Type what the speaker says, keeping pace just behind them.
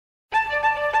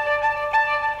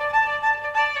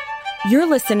You're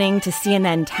listening to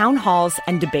CNN Town Halls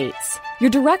and Debates, your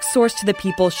direct source to the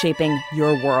people shaping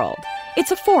your world.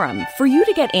 It's a forum for you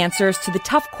to get answers to the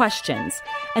tough questions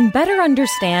and better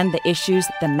understand the issues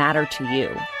that matter to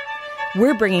you.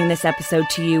 We're bringing this episode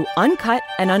to you uncut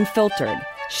and unfiltered,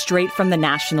 straight from the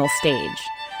national stage.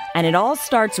 And it all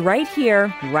starts right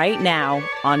here, right now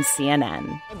on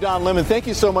CNN. I'm Don Lemon. Thank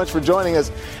you so much for joining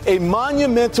us. A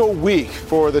monumental week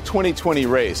for the 2020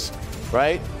 race,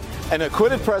 right? An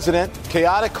acquitted president,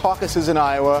 chaotic caucuses in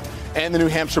Iowa, and the New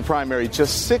Hampshire primary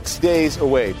just 6 days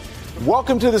away.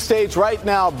 Welcome to the stage right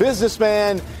now,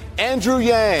 businessman Andrew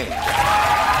Yang.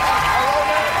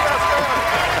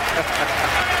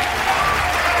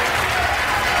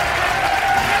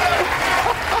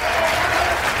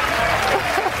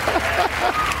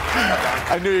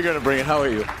 I knew you were going to bring it. How are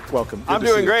you? Welcome. I'm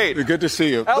doing great. Good to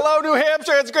see you. Hello, New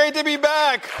Hampshire. It's great to be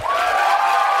back.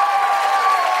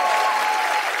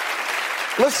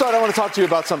 Let's start. I want to talk to you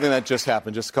about something that just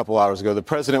happened just a couple hours ago. The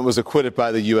president was acquitted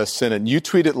by the U.S. Senate. You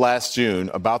tweeted last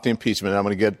June about the impeachment, and I'm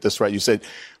going to get this right. You said,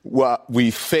 well, we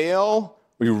fail,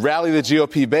 we rally the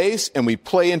GOP base, and we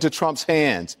play into Trump's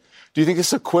hands. Do you think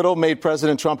this acquittal made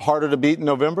President Trump harder to beat in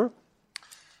November?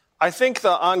 I think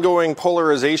the ongoing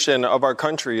polarization of our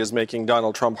country is making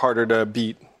Donald Trump harder to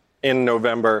beat in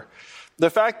November.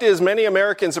 The fact is, many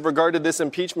Americans have regarded this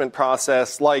impeachment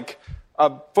process like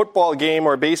a football game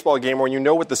or a baseball game where you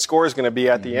know what the score is going to be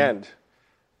at the end.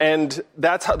 And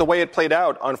that's the way it played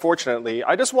out, unfortunately.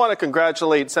 I just want to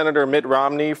congratulate Senator Mitt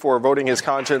Romney for voting his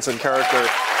conscience and character.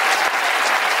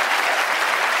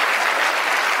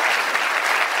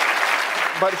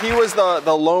 But he was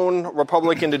the lone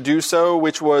Republican to do so,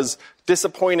 which was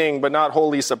disappointing but not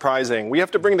wholly surprising. We have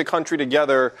to bring the country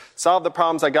together, solve the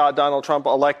problems that got Donald Trump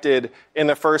elected in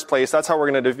the first place. That's how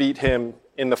we're going to defeat him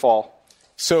in the fall.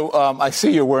 So I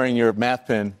see you're wearing your math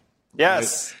pin.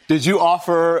 Yes. Right? Did you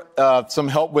offer some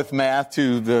help with math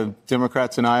to the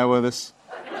Democrats in Iowa this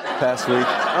past week?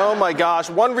 Oh, my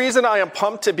gosh. One reason I am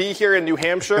pumped to be here in New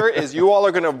Hampshire is you all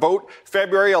are going to vote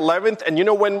February 11th. And you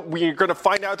know when we're going to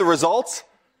find out the results?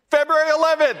 February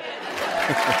 11th.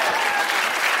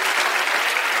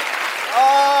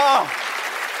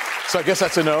 So I guess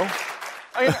that's a no?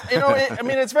 I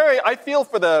feel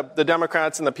for the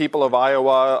Democrats and the people of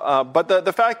Iowa, but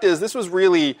the fact is this was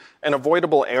really an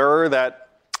avoidable error that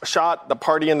shot the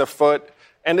party in the foot,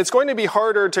 and it's going to be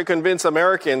harder to convince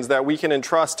Americans that we can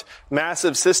entrust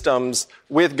massive systems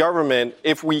with government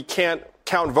if we can't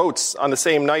count votes on the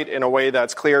same night in a way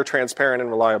that's clear, transparent,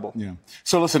 and reliable. Yeah.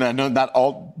 So listen, I know not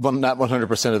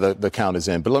 100% of the count is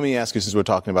in, but let me ask you, since we're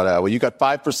talking about Iowa, you got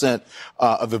 5%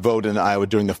 of the vote in Iowa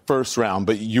during the first round,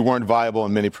 but you weren't viable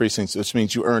in many precincts, which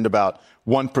means you earned about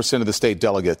 1% of the state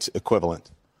delegates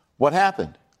equivalent. What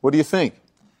happened? What do you think?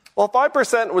 Well,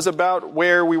 5% was about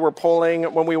where we were polling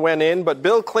when we went in, but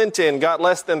Bill Clinton got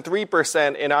less than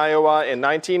 3% in Iowa in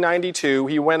 1992.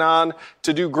 He went on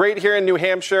to do great here in New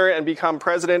Hampshire and become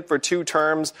president for 2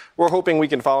 terms. We're hoping we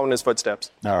can follow in his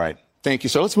footsteps. All right. Thank you.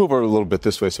 So let's move over a little bit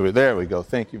this way. So there we go.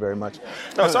 Thank you very much.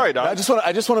 Oh, sorry, Don. I just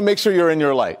want to make sure you're in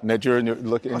your light and that you're in your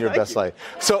best light.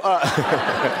 So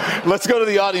let's go to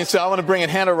the audience. So I want to bring in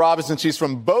Hannah Robinson. She's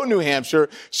from Bow, New Hampshire.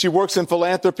 She works in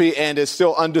philanthropy and is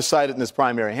still undecided in this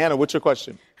primary. Hannah, what's your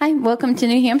question? Hi, welcome to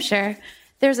New Hampshire.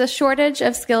 There's a shortage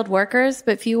of skilled workers,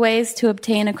 but few ways to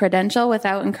obtain a credential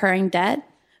without incurring debt.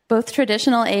 Both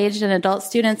traditional aged and adult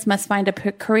students must find a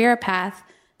career path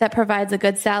that provides a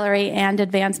good salary and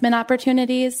advancement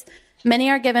opportunities. Many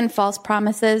are given false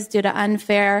promises due to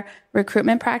unfair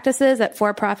recruitment practices at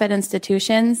for-profit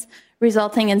institutions,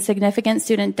 resulting in significant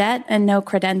student debt and no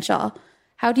credential.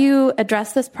 How do you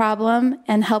address this problem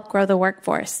and help grow the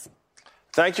workforce?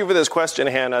 Thank you for this question,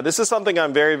 Hannah. This is something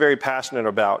I'm very, very passionate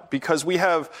about because we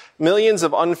have millions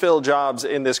of unfilled jobs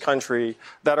in this country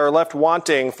that are left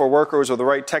wanting for workers with the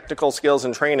right technical skills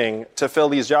and training to fill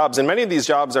these jobs. And many of these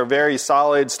jobs are very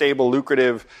solid, stable,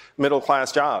 lucrative,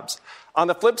 middle-class jobs. On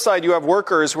the flip side, you have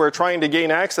workers who are trying to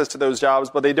gain access to those jobs,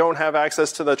 but they don't have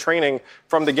access to the training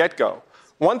from the get-go.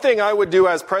 One thing I would do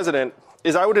as president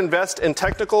is I would invest in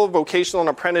technical, vocational, and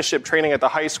apprenticeship training at the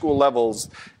high school levels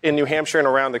in New Hampshire and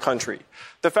around the country.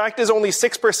 The fact is only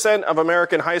 6% of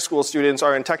American high school students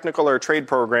are in technical or trade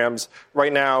programs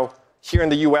right now here in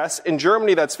the U.S. In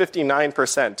Germany, that's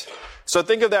 59%. So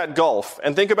think of that gulf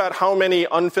and think about how many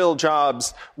unfilled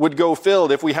jobs would go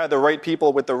filled if we had the right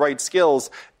people with the right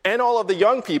skills and all of the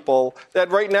young people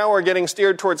that right now are getting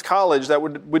steered towards college that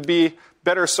would be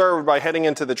better served by heading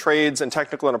into the trades and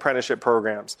technical and apprenticeship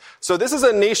programs. So this is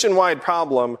a nationwide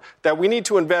problem that we need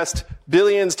to invest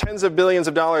billions, tens of billions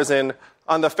of dollars in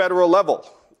on the federal level.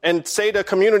 and say to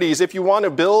communities, if you want to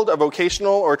build a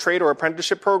vocational or trade or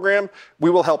apprenticeship program, we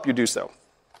will help you do so.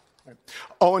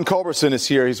 Owen Culberson is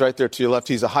here. He's right there to your left.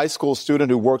 He's a high school student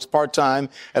who works part-time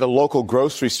at a local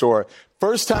grocery store.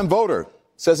 First-time voter.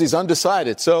 Says he's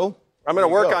undecided. So I'm going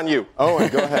to work on you. Owen,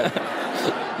 go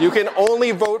ahead. You can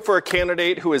only vote for a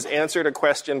candidate who has answered a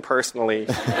question personally.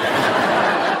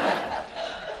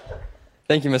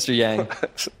 Thank you, Mr. Yang.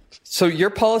 So your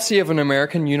policy of an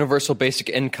American universal basic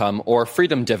income, or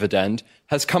freedom dividend,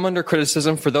 has come under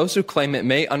criticism for those who claim it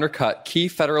may undercut key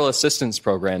federal assistance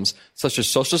programs such as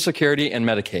Social Security and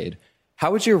Medicaid.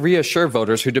 How would you reassure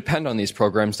voters who depend on these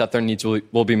programs that their needs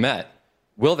will be met?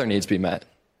 Will their needs be met?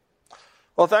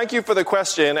 Well, thank you for the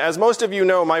question. As most of you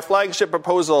know, my flagship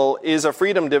proposal is a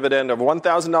freedom dividend of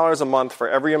 $1,000 a month for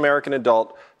every American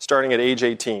adult starting at age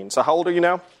 18. So how old are you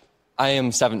now? I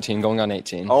am 17, going on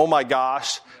 18. Oh my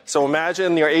gosh. So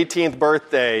imagine your 18th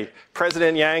birthday.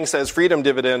 President Yang says freedom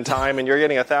dividend time, and you're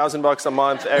getting $1,000 a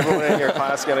month. Everyone in your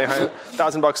class getting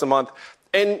 $1,000 a month.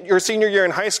 And your senior year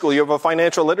in high school, you have a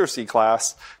financial literacy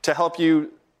class to help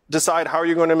you decide how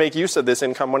you're going to make use of this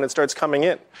income when it starts coming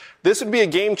in. This would be a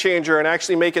game changer and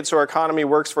actually make it so our economy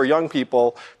works for young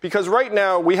people, because right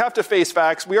now we have to face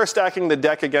facts. We are stacking the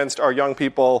deck against our young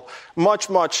people much,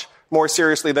 much more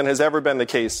seriously than has ever been the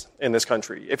case in this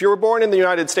country. If you were born in the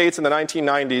United States in the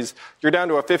 1990s, you're down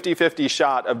to a 50-50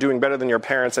 shot of doing better than your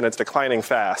parents, and it's declining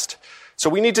fast. So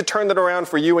we need to turn that around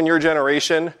for you and your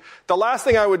generation. The last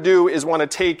thing I would do is want to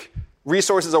take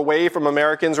resources away from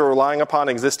Americans who are relying upon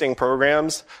existing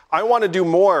programs. I want to do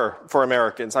more for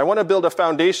Americans. I want to build a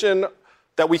foundation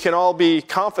that we can all be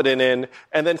confident in,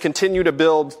 and then continue to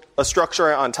build a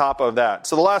structure on top of that.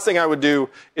 So the last thing I would do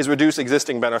is reduce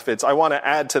existing benefits. I want to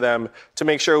add to them to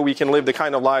make sure we can live the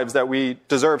kind of lives that we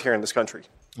deserve here in this country.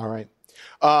 All right.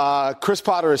 Chris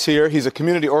Potter is here. He's a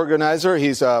community organizer.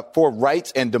 He's for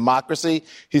rights and democracy.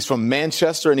 He's from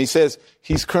Manchester, and he says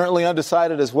he's currently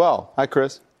undecided as well. Hi,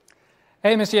 Chris.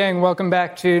 Hey, Mr. Yang. Welcome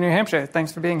back to New Hampshire.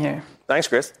 Thanks for being here. Thanks,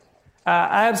 Chris.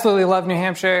 I absolutely love New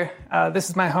Hampshire. This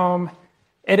is my home.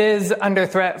 It is under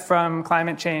threat from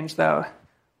climate change, though.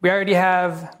 We already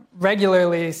have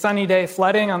regularly sunny day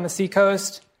flooding on the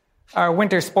seacoast. Our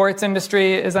winter sports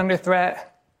industry is under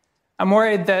threat. I'm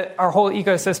worried that our whole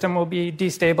ecosystem will be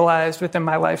destabilized within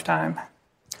my lifetime.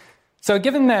 So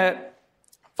given that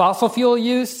fossil fuel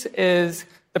use is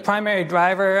the primary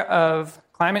driver of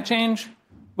climate change,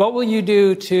 what will you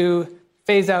do to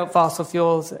phase out fossil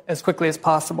fuels as quickly as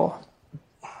possible?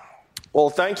 Well,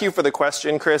 thank you for the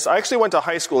question, Chris. I actually went to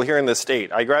high school here in the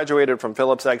state. I graduated from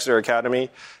Phillips Exeter Academy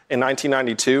in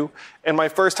 1992, and my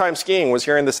first time skiing was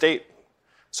here in the state.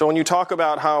 So when you talk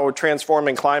about how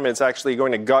transforming climate is actually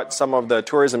going to gut some of the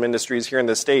tourism industries here in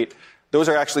the state, those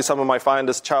are actually some of my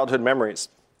fondest childhood memories.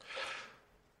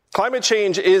 Climate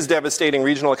change is devastating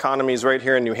regional economies right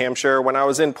here in New Hampshire. When I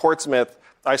was in Portsmouth,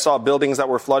 I saw buildings that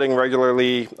were flooding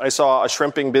regularly. I saw a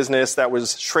shrimping business that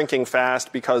was shrinking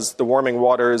fast because the warming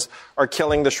waters are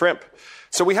killing the shrimp.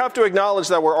 So we have to acknowledge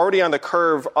that we're already on the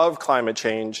curve of climate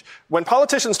change. When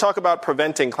politicians talk about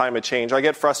preventing climate change, I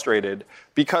get frustrated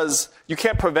because you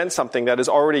can't prevent something that is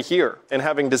already here and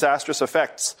having disastrous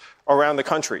effects around the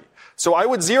country. So I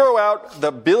would zero out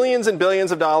the billions and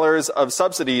billions of dollars of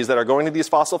subsidies that are going to these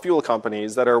fossil fuel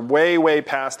companies that are way, way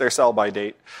past their sell-by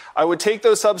date. I would take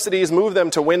those subsidies, move them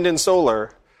to wind and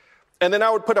solar, and then I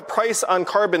would put a price on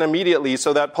carbon immediately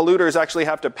so that polluters actually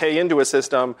have to pay into a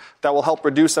system that will help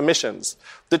reduce emissions.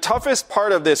 The toughest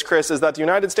part of this, Chris, is that the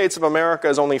United States of America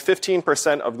is only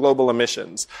 15% of global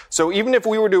emissions. So even if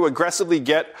we were to aggressively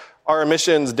get our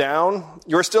emissions down,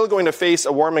 you're still going to face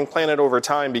a warming planet over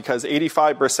time because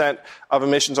 85% of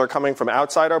emissions are coming from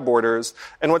outside our borders.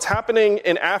 And what's happening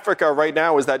in Africa right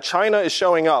now is that China is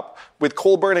showing up with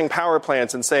coal-burning power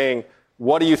plants and saying,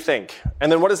 "What do you think?"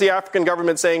 And then what is the African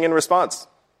government saying in response?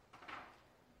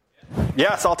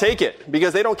 Yes, I'll take it,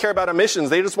 because they don't care about emissions.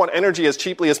 They just want energy as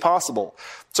cheaply as possible.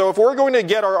 So if we're going to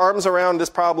get our arms around this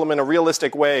problem in a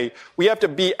realistic way, we have to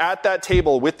be at that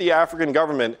table with the African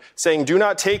government saying, do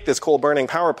not take this coal-burning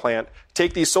power plant,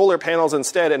 take these solar panels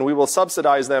instead, and we will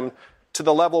subsidize them to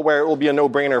the level where it will be a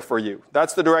no-brainer for you.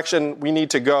 That's the direction we need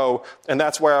to go, and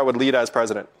that's where I would lead as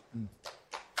president.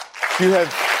 You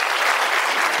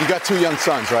got two young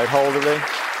sons, right? How old are they?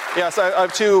 Yes, I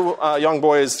have two young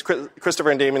boys,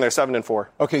 Christopher and Damien. They're 7 and 4.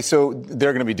 Okay, so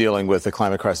they're going to be dealing with the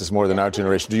climate crisis more than our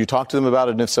generation. Do you talk to them about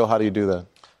it? And if so, how do you do that?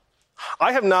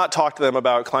 I have not talked to them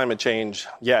about climate change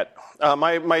yet.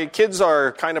 My kids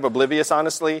are kind of oblivious,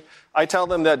 honestly. I tell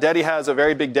them that Daddy has a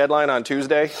very big deadline on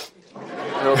Tuesday.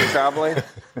 He'll be traveling.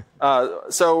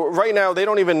 So right now, they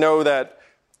don't even know that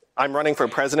I'm running for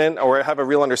president or have a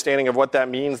real understanding of what that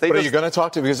means. But are you going to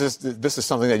talk to him? Because this is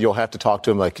something that you'll have to talk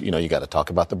to him. Like, you got to talk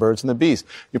about the birds and the bees.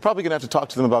 You're probably going to have to talk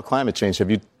to them about climate change.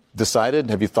 Have you decided?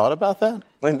 Have you thought about that?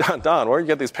 Don, where do you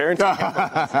get these parenting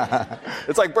from?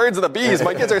 It's like birds and the bees.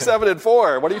 My kids are 7 and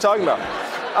 4. What are you talking about?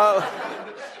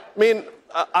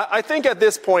 I think at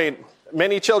this point,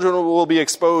 many children will be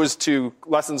exposed to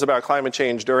lessons about climate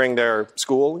change during their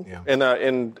school, in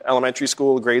elementary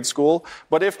school, grade school.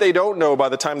 But if they don't know by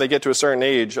the time they get to a certain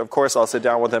age, of course I'll sit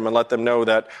down with them and let them know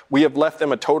that we have left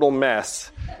them a total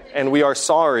mess, and we are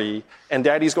sorry, and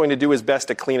Daddy's going to do his best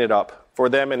to clean it up for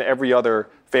them and every other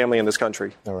family in this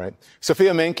country. All right.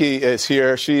 Sophia Menke is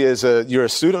here. She is you're a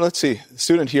student. Let's see,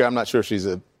 student here. I'm not sure if she's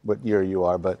what year you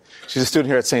are, but she's a student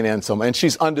here at St. Anselm, and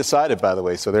she's undecided, by the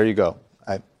way. So there you go.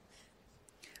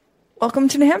 Welcome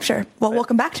to New Hampshire. Well,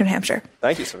 welcome back to New Hampshire.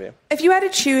 Thank you, Sophia. If you had to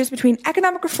choose between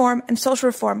economic reform and social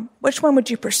reform, which one would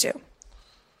you pursue?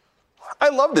 I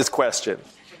love this question.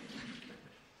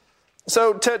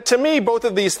 So to me, both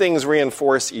of these things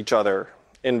reinforce each other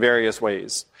in various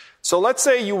ways. So let's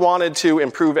say you wanted to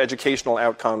improve educational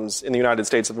outcomes in the United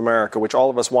States of America, which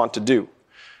all of us want to do.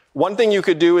 One thing you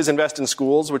could do is invest in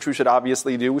schools, which we should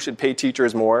obviously do. We should pay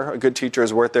teachers more. A good teacher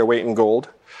is worth their weight in gold.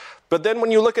 But then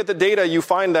when you look at the data, you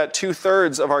find that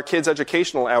 2/3 of our kids'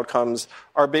 educational outcomes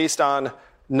are based on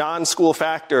non-school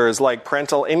factors like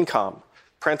parental income,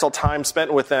 parental time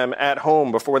spent with them at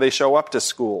home before they show up to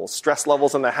school, stress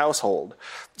levels in the household.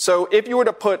 So if you were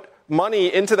to put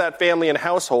money into that family and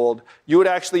household, you would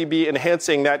actually be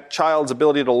enhancing that child's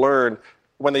ability to learn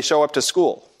when they show up to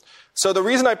school. So the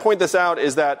reason I point this out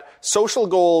is that social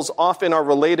goals often are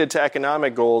related to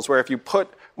economic goals, where if you put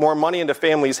more money into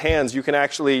families' hands, you can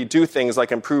actually do things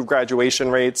like improve graduation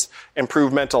rates,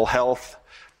 improve mental health,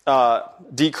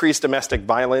 decrease domestic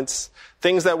violence,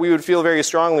 things that we would feel very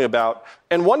strongly about.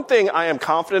 And one thing I am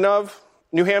confident of,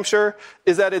 New Hampshire,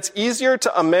 is that it's easier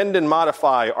to amend and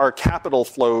modify our capital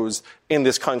flows in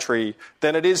this country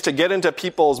than it is to get into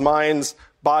people's minds,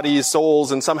 bodies, souls,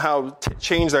 and somehow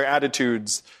change their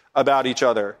attitudes about each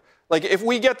other. Like, if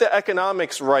we get the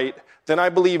economics right, then I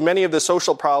believe many of the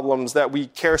social problems that we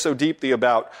care so deeply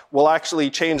about will actually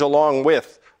change along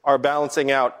with our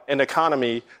balancing out an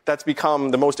economy that's become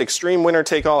the most extreme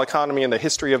winner-take-all economy in the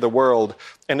history of the world.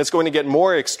 And it's going to get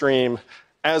more extreme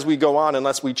as we go on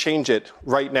unless we change it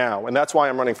right now. And that's why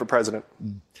I'm running for president.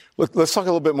 Look, let's talk a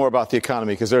little bit more about the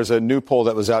economy, because there's a new poll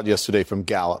that was out yesterday from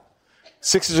Gallup.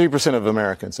 63% of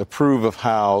Americans approve of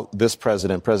how this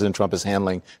President Trump, is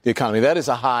handling the economy. That is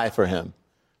a high for him.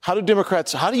 How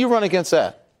do you run against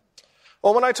that?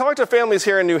 Well, when I talk to families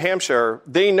here in New Hampshire,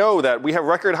 they know that we have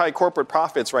record high corporate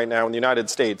profits right now in the United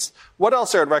States. What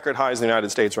else are at record highs in the United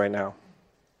States right now?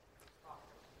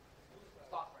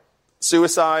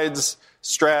 Suicides,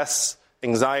 stress,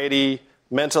 anxiety,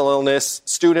 mental illness,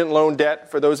 student loan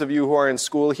debt for those of you who are in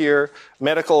school here,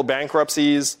 medical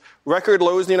bankruptcies, record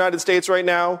lows in the United States right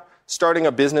now, starting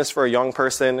a business for a young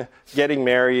person, getting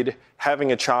married,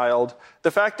 having a child.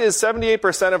 The fact is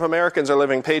 78% of Americans are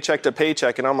living paycheck to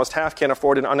paycheck, and almost half can't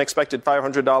afford an unexpected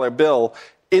 $500 bill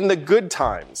in the good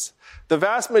times. The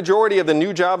vast majority of the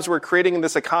new jobs we're creating in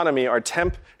this economy are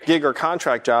temp, gig, or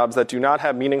contract jobs that do not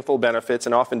have meaningful benefits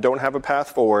and often don't have a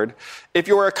path forward. If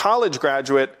you're a college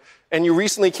graduate and you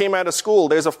recently came out of school,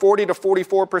 there's a 40 to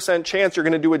 44% chance you're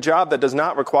going to do a job that does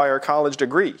not require a college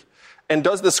degree. And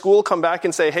does the school come back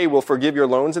and say, hey, we'll forgive your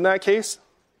loans in that case?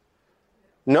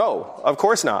 No, of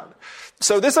course not.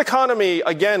 So this economy,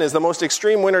 again, is the most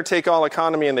extreme winner-take-all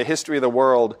economy in the history of the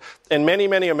world. And many,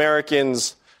 many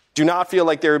Americans do not feel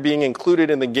like they're being included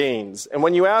in the gains. And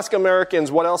when you ask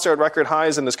Americans what else are at record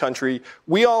highs in this country,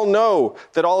 we all know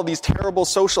that all of these terrible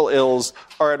social ills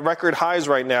are at record highs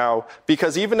right now,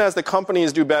 because even as the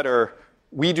companies do better,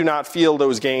 we do not feel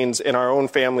those gains in our own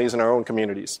families and our own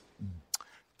communities.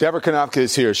 Deborah Konopka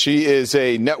is here. She is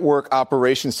a network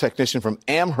operations technician from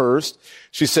Amherst.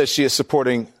 She says she is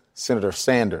supporting Senator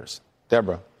Sanders.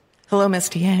 Deborah. Hello,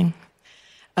 Mr. Yang.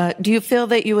 Do you feel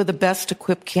that you are the best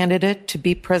equipped candidate to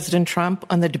beat President Trump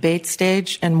on the debate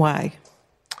stage, and why?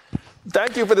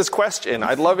 Thank you for this question.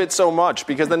 I'd love it so much,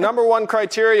 because the number one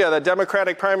criteria that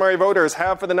Democratic primary voters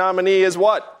have for the nominee is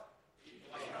what?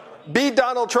 Beat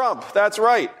Donald Trump. That's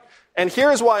right. And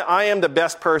here's why I am the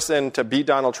best person to beat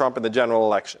Donald Trump in the general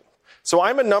election. So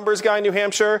I'm a numbers guy in New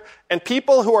Hampshire, and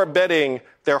people who are betting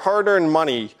their hard-earned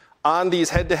money on these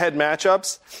head-to-head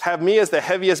matchups have me as the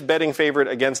heaviest betting favorite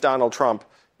against Donald Trump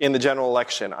in the general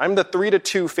election. I'm the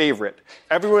 3-2 favorite.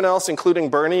 Everyone else, including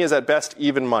Bernie, is at best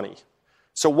even money.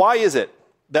 So why is it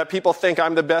that people think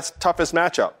I'm the best, toughest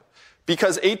matchup?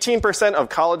 because 18% of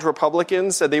college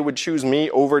Republicans said they would choose me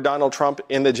over Donald Trump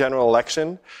in the general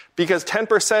election, because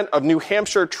 10% of New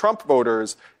Hampshire Trump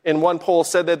voters in one poll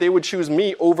said that they would choose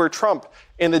me over Trump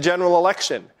in the general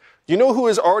election. You know who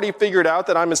has already figured out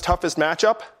that I'm his toughest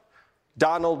matchup?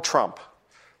 Donald Trump.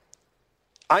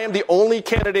 I am the only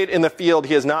candidate in the field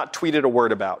he has not tweeted a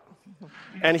word about.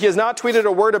 And he has not tweeted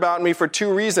a word about me for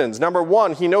two reasons. Number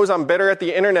one, he knows I'm better at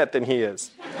the internet than he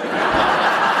is.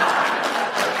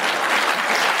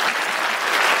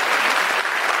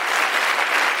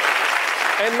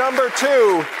 And number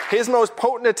two, his most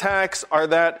potent attacks are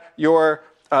that you're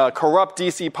a corrupt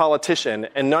DC politician,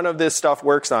 and none of this stuff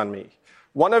works on me.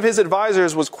 One of his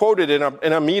advisors was quoted in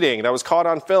a meeting that was caught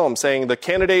on film saying the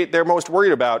candidate they're most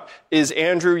worried about is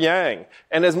Andrew Yang.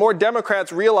 And as more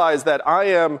Democrats realize that I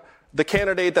am the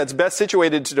candidate that's best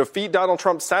situated to defeat Donald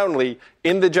Trump soundly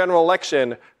in the general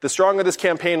election, the stronger this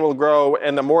campaign will grow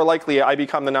and the more likely I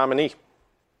become the nominee.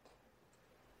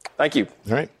 Thank you.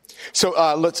 All right. So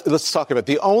let's talk about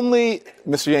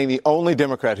Mr. Yang, the only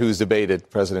Democrat who's debated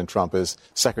President Trump is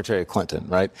Secretary Clinton,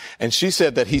 right? And she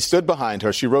said that he stood behind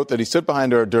her. She wrote that he stood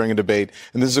behind her during a debate.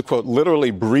 And this is a quote,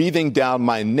 literally breathing down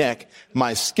my neck.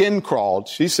 My skin crawled.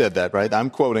 She said that, right?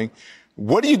 I'm quoting.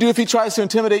 What do you do if he tries to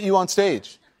intimidate you on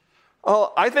stage?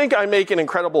 Well, I think I make an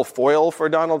incredible foil for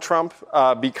Donald Trump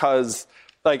because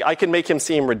I can make him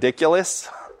seem ridiculous.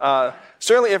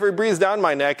 Certainly, if he breathes down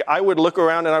my neck, I would look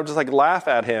around and I would just laugh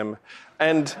at him,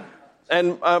 and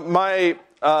my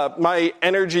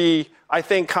energy, I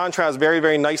think, contrasts very,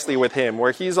 very nicely with him,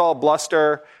 where he's all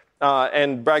bluster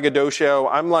and braggadocio.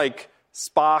 I'm like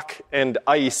Spock and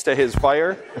ice to his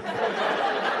fire.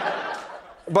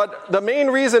 But the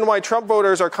main reason why Trump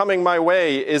voters are coming my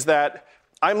way is that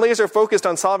I'm laser focused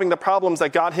on solving the problems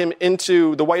that got him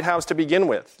into the White House to begin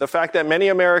with. The fact that many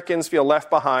Americans feel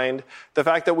left behind, the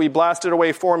fact that we blasted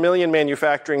away 4 million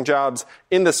manufacturing jobs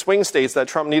in the swing states that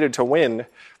Trump needed to win,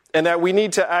 and that we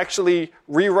need to actually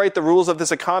rewrite the rules of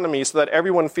this economy so that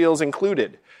everyone feels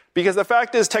included. Because the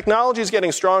fact is, technology is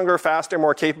getting stronger, faster,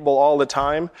 more capable all the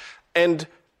time, and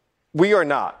we are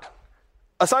not.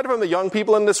 Aside from the young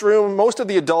people in this room, most of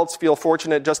the adults feel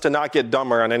fortunate just to not get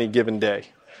dumber on any given day.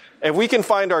 If we can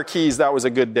find our keys, that was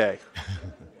a good day.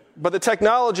 But the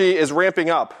technology is ramping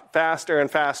up faster and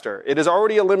faster. It has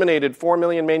already eliminated 4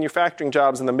 million manufacturing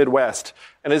jobs in the Midwest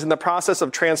and is in the process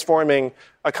of transforming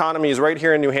economies right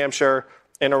here in New Hampshire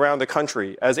and around the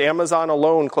country. As Amazon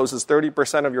alone closes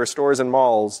 30% of your stores and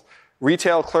malls,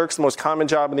 retail clerks, the most common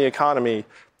job in the economy,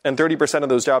 and 30% of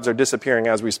those jobs are disappearing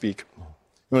as we speak. You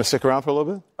want to stick around for a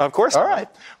little bit? Of course. All right.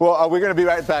 Well, we're going to be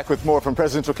right back with more from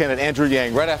presidential candidate Andrew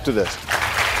Yang right after this.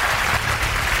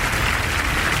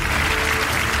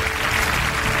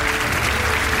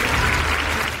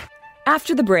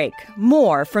 After the break,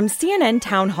 more from CNN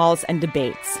town halls and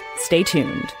debates. Stay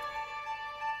tuned.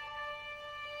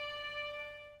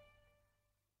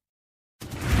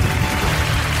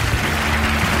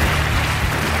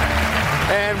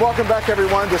 And welcome back,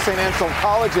 everyone, to St. Anselm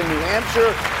College in New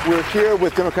Hampshire. We're here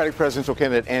with Democratic presidential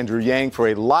candidate Andrew Yang for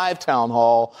a live town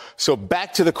hall. So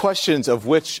back to the questions, of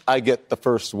which I get the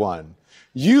first one.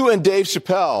 You and Dave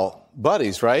Chappelle,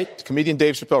 buddies, right? Comedian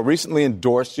Dave Chappelle recently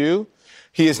endorsed you.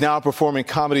 He is now performing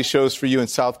comedy shows for you in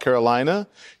South Carolina.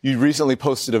 You recently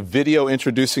posted a video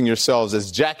introducing yourselves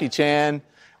as Jackie Chan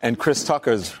and Chris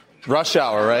Tucker's Rush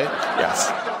Hour, right?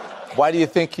 Yes. Why do you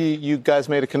think you guys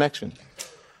made a connection?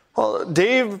 Well,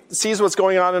 Dave sees what's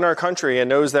going on in our country and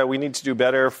knows that we need to do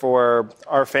better for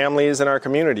our families and our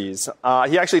communities.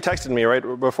 He actually texted me right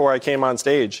before I came on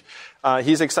stage.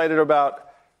 He's excited about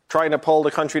trying to pull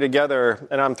the country together,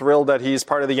 and I'm thrilled that he's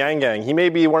part of the Yang Gang. He may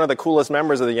be one of the coolest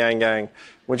members of the Yang Gang,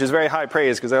 which is very high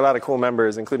praise because there are a lot of cool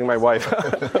members, including my wife.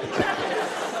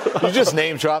 You just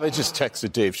name drop. I just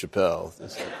texted Dave Chappelle.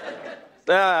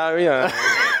 Yeah.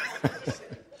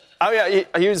 Oh yeah,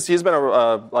 he's been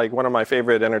one of my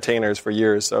favorite entertainers for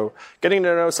years. So getting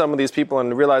to know some of these people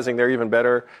and realizing they're even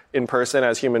better in person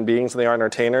as human beings than they are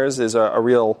entertainers is a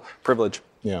real privilege.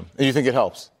 Yeah, and you think it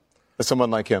helps with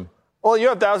someone like him? Well, you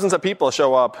have thousands of people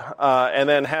show up and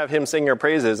then have him sing your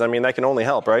praises. I mean, that can only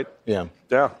help, right? Yeah.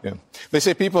 Yeah. They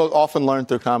say people often learn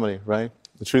through comedy, right?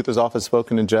 The truth is often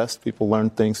spoken in jest. People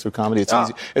learn things through comedy. It's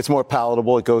easy. It's more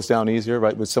palatable. It goes down easier,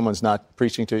 right, when someone's not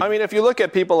preaching to you. I mean, if you look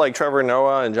at people like Trevor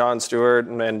Noah and Jon Stewart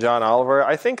and John Oliver,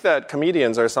 I think that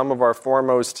comedians are some of our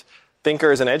foremost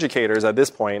thinkers and educators at this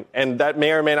point. And that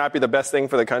may or may not be the best thing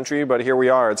for the country, but here we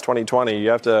are. It's 2020. You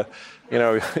have to, you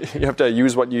have to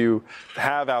use what you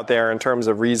have out there in terms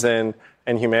of reason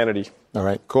and humanity. All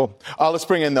right, cool. Let's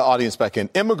bring in the audience back in.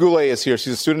 Emma Goulet is here.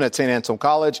 She's a student at St. Anselm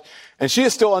College, and she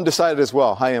is still undecided as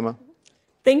well. Hi, Emma.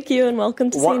 Thank you, and welcome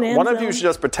to St. Anne's. One of you should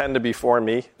just pretend to be for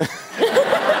me.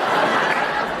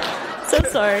 So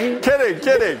sorry.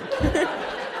 Kidding.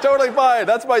 Totally fine.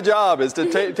 That's my job, is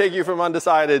to take you from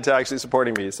undecided to actually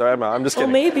supporting me. So Emma, I'm just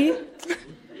kidding. Well, maybe.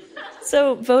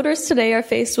 So voters today are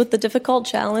faced with the difficult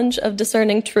challenge of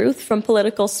discerning truth from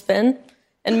political spin.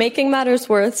 And making matters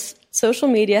worse, social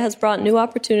media has brought new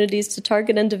opportunities to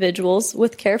target individuals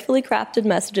with carefully crafted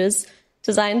messages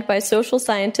designed by social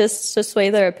scientists to sway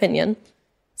their opinion.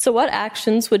 So what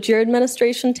actions would your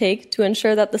administration take to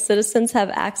ensure that the citizens have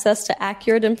access to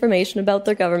accurate information about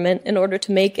their government in order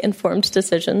to make informed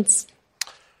decisions?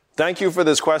 Thank you for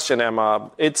this question,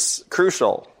 Emma. It's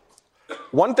crucial.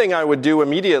 One thing I would do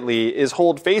immediately is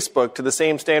hold Facebook to the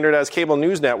same standard as cable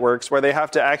news networks, where they have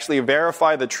to actually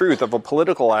verify the truth of a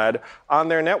political ad on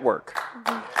their network.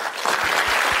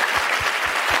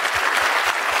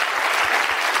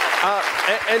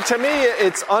 And to me,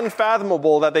 it's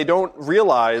unfathomable that they don't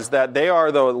realize that they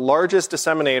are the largest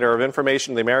disseminator of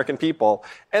information to the American people,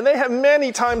 and they have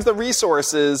many times the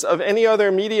resources of any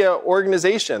other media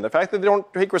organization. The fact that they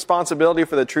don't take responsibility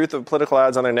for the truth of political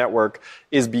ads on their network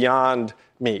is beyond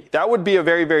me. That would be a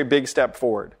very, very big step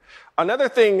forward. Another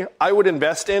thing I would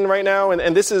invest in right now,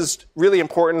 and this is really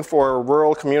important for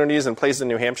rural communities and places in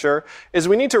New Hampshire, is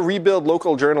we need to rebuild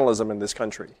local journalism in this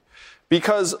country.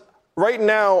 Because right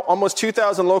now, almost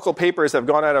 2,000 local papers have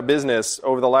gone out of business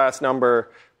over the last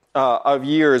number of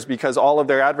years because all of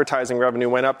their advertising revenue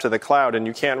went up to the cloud, and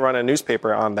you can't run a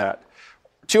newspaper on that.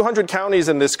 200 counties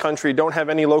in this country don't have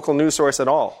any local news source at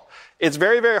all. It's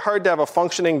very, very hard to have a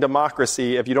functioning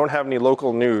democracy if you don't have any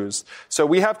local news. So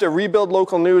we have to rebuild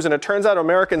local news, and it turns out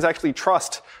Americans actually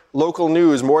trust local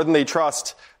news more than they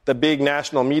trust the big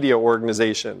national media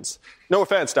organizations. No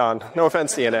offense, Don. No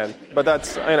offense, CNN. But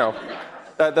that's,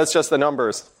 that's just the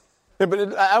numbers. Yeah,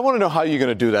 but I want to know how you're going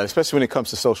to do that, especially when it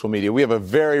comes to social media. We have a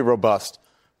very robust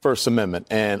First Amendment,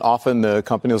 and often the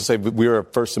companies will say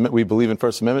we believe in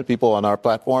First Amendment. People on our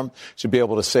platform should be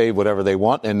able to say whatever they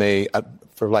want, and they,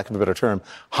 for lack of a better term,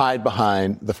 hide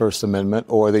behind the First Amendment,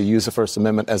 or they use the First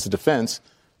Amendment as a defense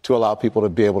to allow people to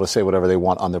be able to say whatever they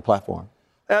want on their platform.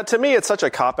 To me, it's such a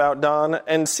cop-out, Don.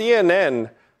 And CNN,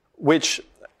 which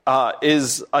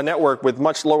is a network with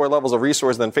much lower levels of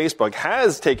resource than Facebook,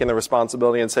 has taken the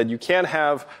responsibility and said you can't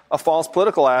have a false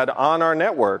political ad on our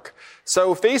network.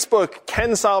 So Facebook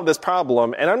can solve this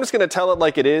problem, and I'm just going to tell it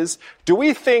like it is. Do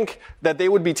we think that they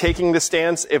would be taking this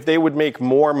stance if they would make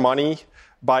more money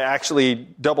by actually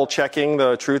double-checking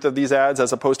the truth of these ads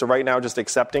as opposed to right now just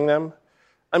accepting them?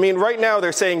 I mean, right now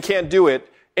they're saying can't do it,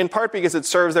 in part because it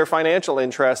serves their financial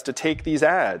interest to take these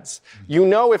ads. You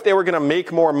know, if they were going to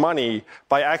make more money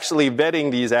by actually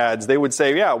vetting these ads, they would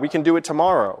say, yeah, we can do it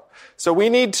tomorrow. So we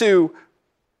need to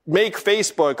make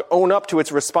Facebook own up to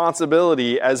its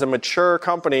responsibility as a mature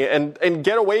company and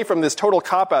get away from this total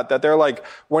cop-out that they're like,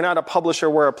 we're not a publisher,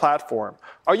 we're a platform.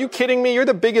 Are you kidding me? You're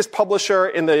the biggest publisher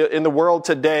in the world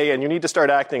today, and you need to start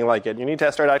acting like it. You need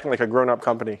to start acting like a grown-up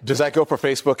company. Does that go for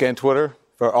Facebook and Twitter?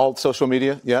 For all social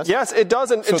media, yes? Yes, it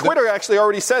does. And Twitter actually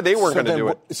already said they weren't going to do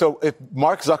it. So if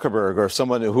Mark Zuckerberg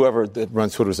or whoever that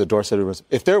runs Twitter, is it Dorsett,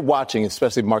 if they're watching,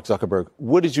 especially Mark Zuckerberg,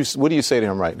 what do you say to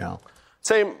him right now?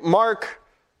 Say, Mark,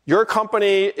 your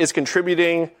company is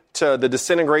contributing to the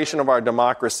disintegration of our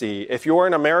democracy. If you're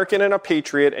an American and a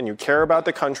patriot and you care about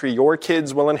the country your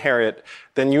kids will inherit,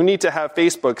 then you need to have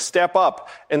Facebook step up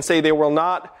and say there will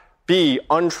not be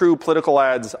untrue political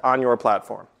ads on your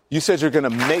platform. You said you're going to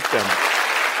make them.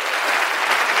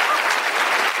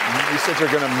 You said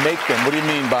you're going to make them. What do you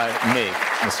mean by make,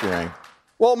 Mr. Yang?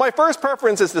 Well, my first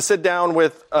preference is to sit down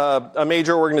with a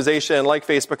major organization like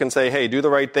Facebook and say, hey, do the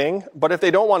right thing. But if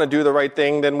they don't want to do the right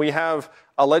thing, then we have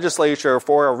a legislature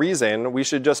for a reason. We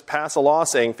should just pass a law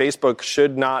saying Facebook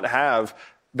should not have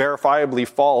verifiably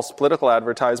false political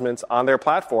advertisements on their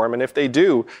platform. And if they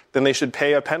do, then they should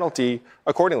pay a penalty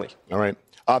accordingly. All right.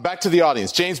 Back to the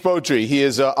audience. James Beaudry, he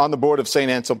is on the board of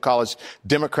St. Anselm College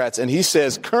Democrats, and he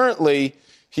says currently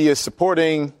he is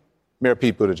supporting Mayor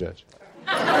Pete Buttigieg.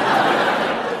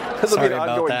 This will be an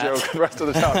ongoing joke for the rest of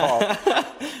the town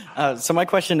hall. So my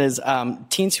question is,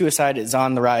 teen suicide is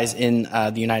on the rise in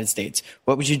the United States.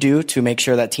 What would you do to make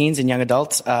sure that teens and young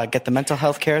adults get the mental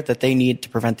health care that they need to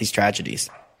prevent these tragedies?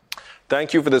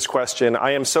 Thank you for this question.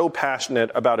 I am so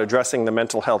passionate about addressing the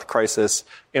mental health crisis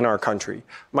in our country.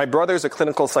 My brother's a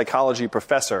clinical psychology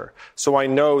professor, so I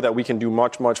know that we can do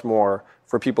much, much more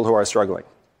for people who are struggling.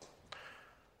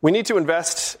 We need to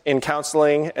invest in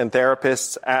counseling and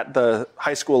therapists at the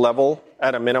high school level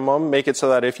at a minimum, make it so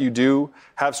that if you do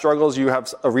have struggles, you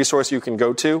have a resource you can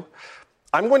go to.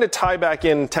 I'm going to tie back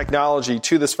in technology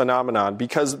to this phenomenon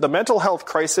because the mental health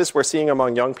crisis we're seeing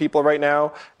among young people right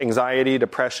now, anxiety,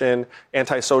 depression,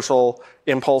 antisocial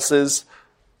impulses,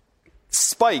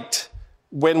 spiked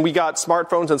when we got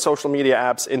smartphones and social media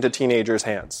apps into teenagers'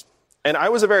 hands. And I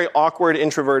was a very awkward,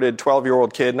 introverted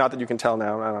 12-year-old kid. Not that you can tell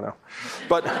now, I don't know.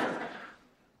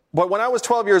 But when I was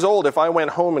 12 years old, if I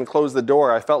went home and closed the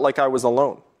door, I felt like I was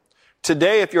alone.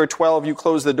 Today, if you're 12, you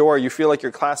close the door, you feel like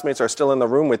your classmates are still in the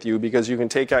room with you because you can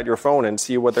take out your phone and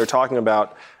see what they're talking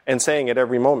about and saying at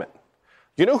every moment.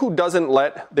 You know who doesn't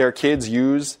let their kids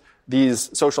use these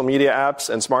social media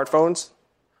apps and smartphones?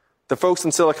 The folks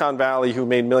in Silicon Valley who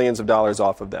made millions of dollars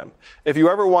off of them. If you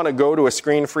ever want to go to a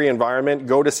screen-free environment,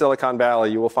 go to Silicon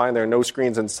Valley. You will find there are no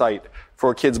screens in sight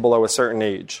for kids below a certain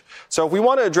age. So if we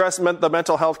want to address the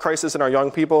mental health crisis in our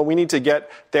young people, we need to get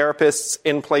therapists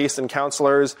in place and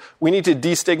counselors. We need to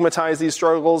destigmatize these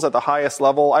struggles at the highest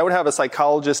level. I would have a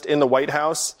psychologist in the White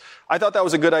House. I thought that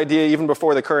was a good idea even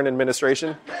before the current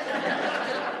administration.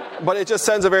 But it just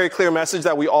sends a very clear message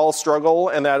that we all struggle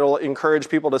and that will encourage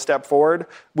people to step forward.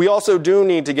 We also do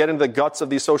need to get into the guts of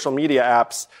these social media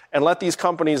apps and let these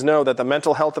companies know that the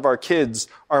mental health of our kids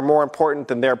are more important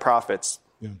than their profits.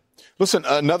 Yeah. Listen,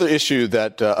 another issue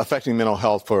that affecting mental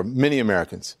health for many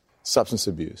Americans, substance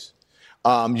abuse.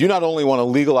 You not only want to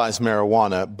legalize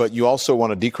marijuana, but you also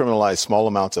want to decriminalize small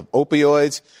amounts of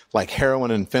opioids like heroin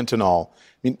and fentanyl.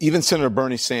 I mean, even Senator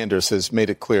Bernie Sanders has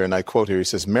made it clear, and I quote here, he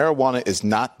says, marijuana is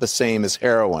not the same as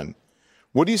heroin.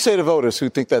 What do you say to voters who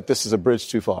think that this is a bridge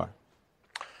too far?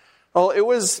 Well, it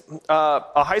was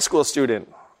a high school student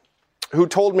who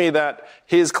told me that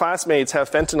his classmates have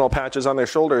fentanyl patches on their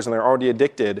shoulders and they're already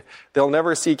addicted. They'll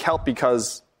never seek help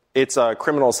because it's an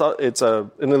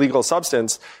illegal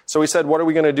substance. So he said, what are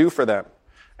we going to do for them?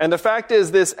 And the fact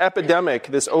is this epidemic,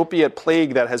 this opiate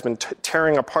plague that has been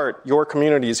tearing apart your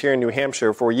communities here in New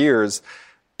Hampshire for years,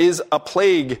 is a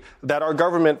plague that our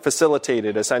government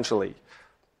facilitated, essentially.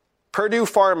 Purdue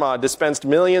Pharma dispensed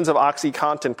millions of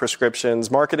OxyContin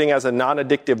prescriptions, marketing as a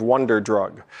non-addictive wonder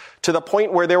drug, to the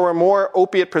point where there were more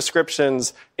opiate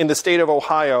prescriptions in the state of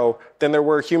Ohio than there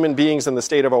were human beings in the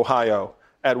state of Ohio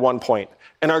at one point.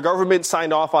 And our government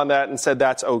signed off on that and said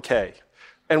that's okay.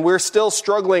 And we're still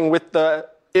struggling with the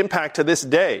impact to this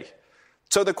day.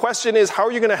 So the question is, how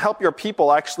are you going to help your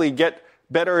people actually get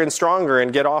better and stronger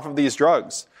and get off of these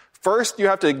drugs? First, you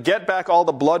have to get back all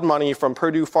the blood money from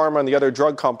Purdue Pharma and the other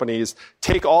drug companies,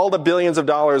 take all the billions of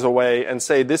dollars away and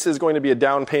say this is going to be a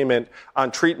down payment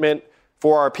on treatment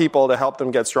for our people to help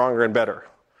them get stronger and better.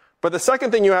 But the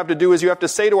second thing you have to do is you have to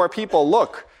say to our people,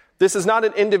 look, this is not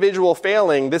an individual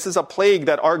failing. This is a plague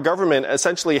that our government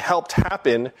essentially helped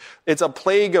happen. It's a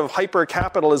plague of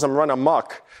hyper-capitalism run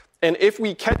amok. And if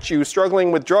we catch you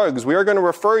struggling with drugs, we are going to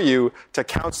refer you to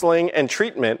counseling and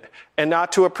treatment and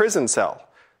not to a prison cell.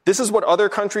 This is what other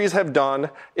countries have done.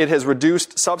 It has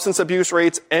reduced substance abuse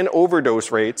rates and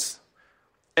overdose rates.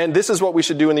 And this is what we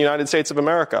should do in the United States of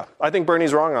America. I think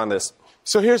Bernie's wrong on this.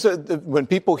 So here's when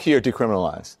people hear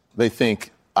decriminalize,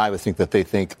 I would think that they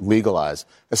think legalize.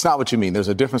 That's not what you mean. There's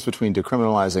a difference between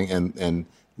decriminalizing and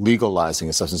legalizing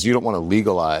a substance. You don't want to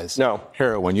legalize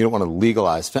heroin. You don't want to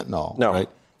legalize fentanyl. No. Right?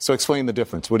 So explain the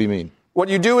difference. What do you mean? What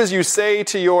you do is you say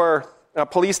to your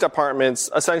police departments,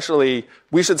 essentially,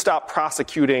 we should stop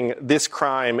prosecuting this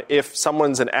crime if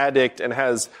someone's an addict and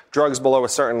has drugs below a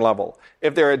certain level.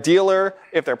 If they're a dealer,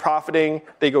 if they're profiting,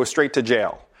 they go straight to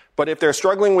jail. But if they're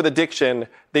struggling with addiction,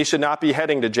 they should not be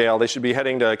heading to jail. They should be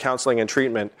heading to counseling and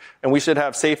treatment. And we should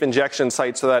have safe injection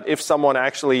sites so that if someone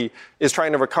actually is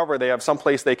trying to recover, they have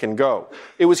someplace they can go.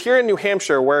 It was here in New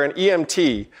Hampshire where an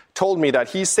EMT told me that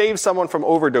he saved someone from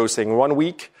overdosing 1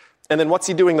 week, and then what's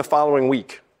he doing the following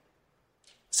week?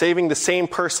 Saving the same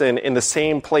person in the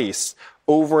same place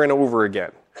over and over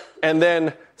again. And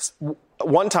then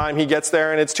one time he gets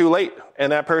there and it's too late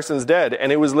and that person's dead.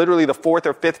 And it was literally the 4th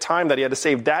or 5th time that he had to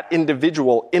save that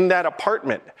individual in that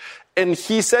apartment. And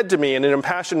he said to me in an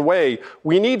impassioned way,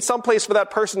 we need someplace for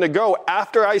that person to go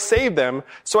after I save them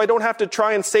so I don't have to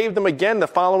try and save them again the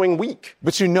following week.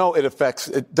 But you know it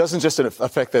doesn't just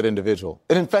affect that individual.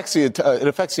 It affects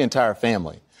the entire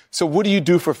family. So what do you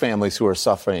do for families who are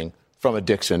suffering from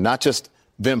addiction? Not just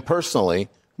them personally,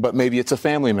 but maybe it's a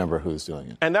family member who's doing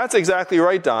it. And that's exactly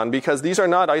right, Don, because these are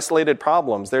not isolated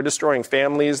problems. They're destroying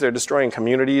families. They're destroying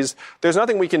communities. There's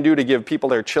nothing we can do to give people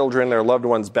their children, their loved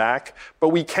ones back, but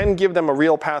we can give them a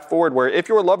real path forward where if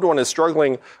your loved one is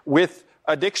struggling with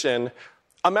addiction,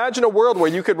 Imagine a world where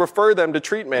you could refer them to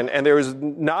treatment and there was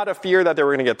not a fear that they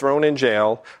were going to get thrown in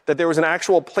jail, that there was an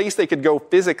actual place they could go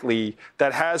physically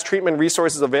that has treatment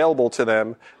resources available to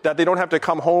them, that they don't have to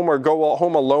come home or go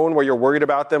home alone where you're worried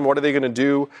about them. What are they going to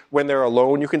do when they're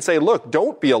alone? You can say, look,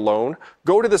 don't be alone.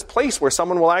 Go to this place where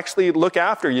someone will actually look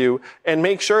after you and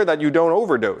make sure that you don't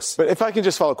overdose. But if I can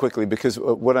just follow quickly, because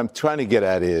what I'm trying to get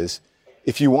at is,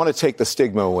 if you want to take the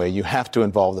stigma away, you have to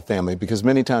involve the family, because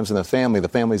many times in the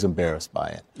family's embarrassed by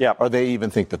it. Yeah. Or they even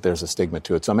think that there's a stigma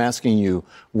to it. So I'm asking you,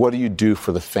 what do you do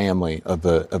for the family of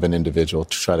an individual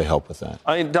to try to help with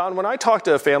that? Don, when I talk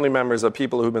to family members of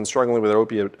people who've been struggling with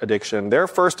opiate addiction, their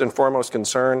first and foremost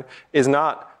concern is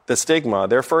not the stigma.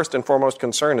 Their first and foremost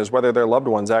concern is whether their loved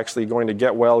one's actually going to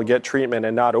get well, get treatment,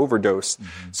 and not overdose.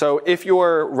 Mm-hmm. So if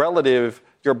your relative,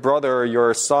 your brother, or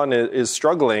your son is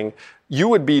struggling, you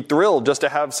would be thrilled just to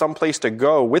have some place to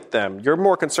go with them. You're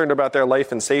more concerned about their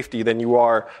life and safety than you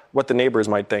are what the neighbors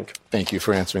might think. Thank you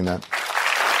for answering that.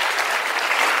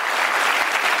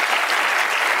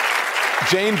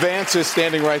 Jane Vance is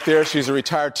standing right there. She's a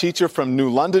retired teacher from New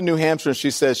London, New Hampshire, and she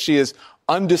says she is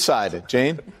undecided.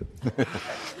 Jane?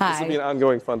 Hi. This will be an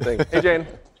ongoing fun thing. Hey, Jane.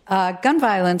 Gun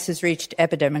violence has reached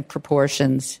epidemic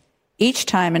proportions. Each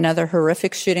time another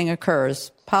horrific shooting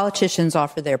occurs, politicians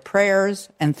offer their prayers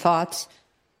and thoughts,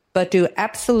 but do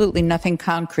absolutely nothing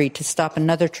concrete to stop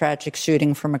another tragic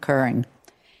shooting from occurring.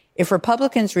 If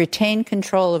Republicans retain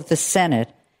control of the Senate,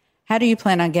 how do you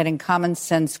plan on getting common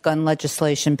sense gun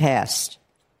legislation passed?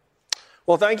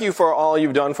 Well, thank you for all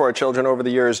you've done for our children over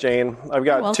the years, Jane. I've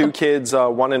got 2 kids,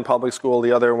 one in public school,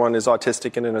 the other one is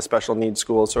autistic and in a special needs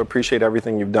school, so appreciate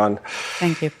everything you've done.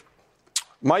 Thank you.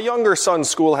 My younger son's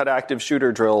school had active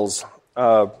shooter drills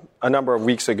a number of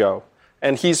weeks ago,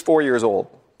 and he's 4 years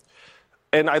old.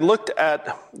 And I looked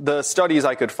at the studies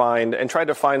I could find and tried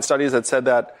to find studies that said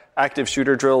that active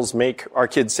shooter drills make our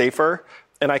kids safer,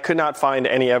 and I could not find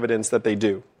any evidence that they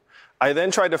do. I then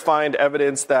tried to find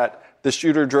evidence that the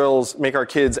shooter drills make our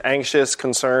kids anxious,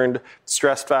 concerned,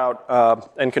 stressed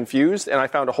out, and confused, and I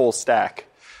found a whole stack.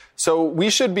 So we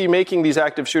should be making these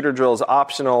active shooter drills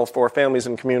optional for families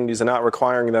and communities and not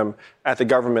requiring them at the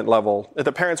government level. If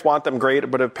the parents want them,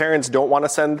 great, but if parents don't want to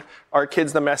send our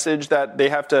kids the message that they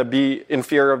have to be in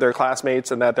fear of their classmates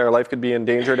and that their life could be in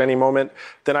danger at any moment,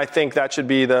 then I think that should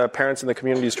be the parents and the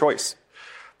community's choice.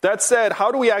 That said,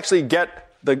 how do we actually get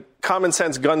the common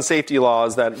sense gun safety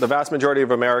laws that the vast majority of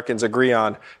Americans agree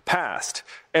on passed?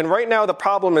 And right now the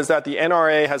problem is that the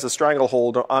NRA has a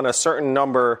stranglehold on a certain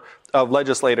number of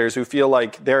legislators who feel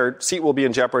like their seat will be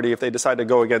in jeopardy if they decide to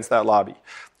go against that lobby.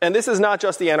 And this is not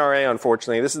just the NRA,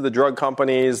 unfortunately. This is the drug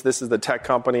companies, this is the tech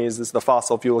companies, this is the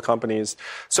fossil fuel companies.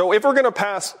 So if we're going to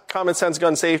pass common sense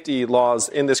gun safety laws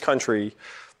in this country,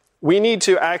 we need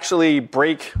to actually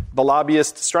break the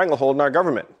lobbyist stranglehold in our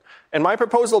government. And my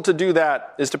proposal to do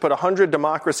that is to put $100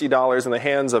 democracy dollars in the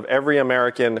hands of every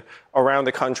American around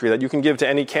the country that you can give to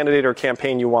any candidate or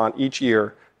campaign you want each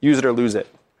year, use it or lose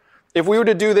it. If we were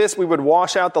to do this, we would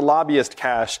wash out the lobbyist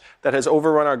cash that has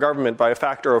overrun our government by a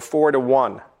factor of 4 to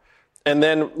 1. And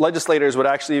then legislators would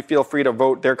actually feel free to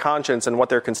vote their conscience and what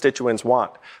their constituents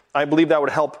want. I believe that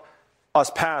would help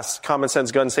us pass common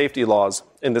sense gun safety laws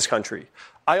in this country.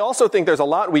 I also think there's a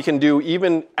lot we can do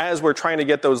even as we're trying to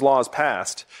get those laws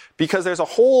passed, because there's a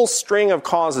whole string of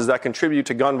causes that contribute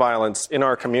to gun violence in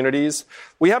our communities.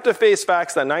 We have to face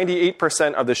facts that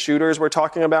 98% of the shooters we're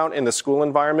talking about in the school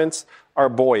environments are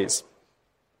boys.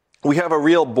 We have a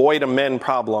real boy to men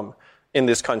problem in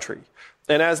this country.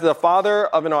 And as the father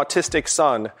of an autistic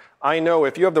son, I know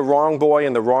if you have the wrong boy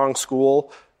in the wrong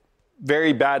school,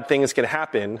 very bad things can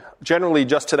happen, generally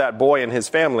just to that boy and his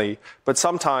family, but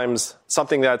sometimes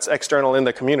something that's external in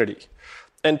the community.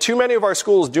 And too many of our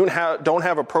schools don't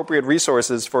have appropriate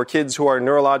resources for kids who are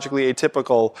neurologically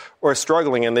atypical or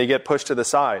struggling and they get pushed to the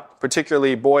side,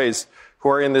 particularly boys who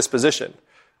are in this position.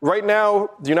 Right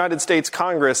now, the United States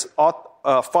Congress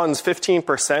funds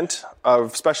 15%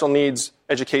 of special needs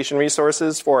education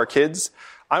resources for our kids.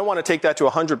 I want to take that to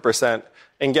 100%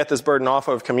 and get this burden off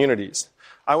of communities.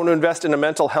 I want to invest in a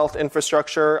mental health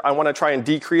infrastructure. I want to try and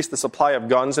decrease the supply of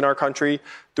guns in our country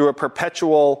through a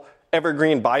perpetual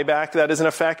evergreen buyback that is in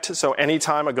effect. So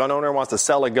anytime a gun owner wants to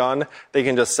sell a gun, they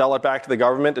can just sell it back to the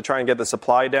government to try and get the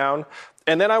supply down.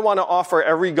 And then I want to offer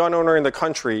every gun owner in the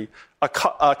country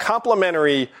a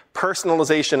complimentary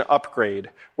personalization upgrade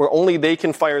where only they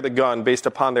can fire the gun based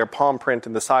upon their palm print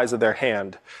and the size of their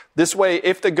hand. This way,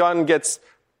 if the gun gets,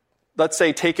 let's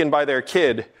say, taken by their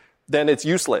kid, then it's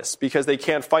useless because they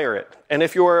can't fire it. And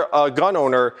if you're a gun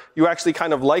owner, you actually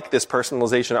kind of like this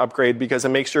personalization upgrade because it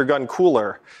makes your gun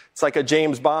cooler. It's like a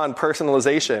James Bond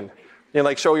personalization.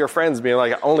 like show your friends, being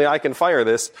like, only I can fire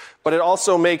this. But it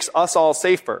also makes us all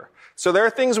safer. So there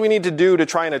are things we need to do to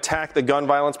try and attack the gun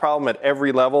violence problem at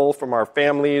every level, from our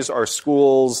families, our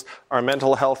schools, our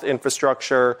mental health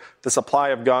infrastructure, the supply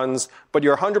of guns. But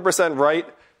you're 100% right.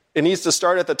 It needs to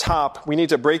start at the top. We need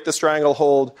to break the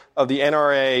stranglehold of the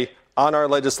NRA on our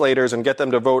legislators and get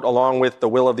them to vote along with the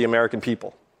will of the American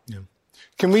people. Yeah.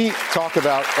 Can we talk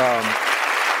about,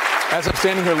 as I'm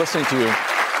standing here listening to you,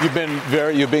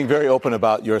 you're being very open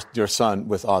about your son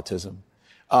with autism.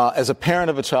 As a parent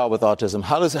of a child with autism,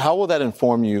 how will that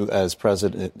inform you as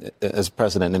president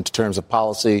in terms of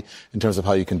policy, in terms of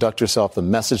how you conduct yourself, the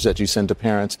message that you send to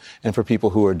parents and for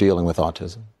people who are dealing with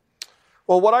autism?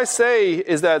 Well, what I say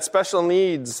is that special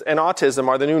needs and autism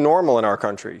are the new normal in our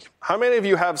country. How many of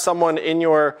you have someone in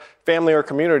your family or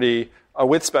community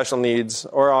with special needs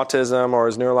or autism or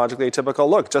is neurologically atypical?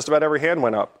 Look, just about every hand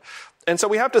went up. And so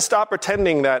we have to stop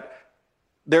pretending that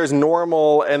there's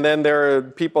normal and then there are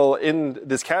people in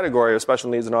this category of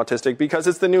special needs and autistic, because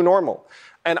it's the new normal.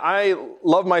 And I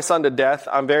love my son to death.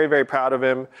 I'm very, very proud of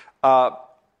him.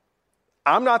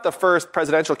 I'm not the first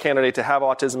presidential candidate to have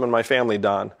autism in my family,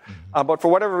 Don. But for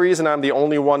whatever reason, I'm the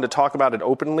only one to talk about it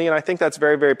openly. And I think that's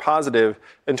very, very positive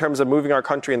in terms of moving our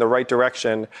country in the right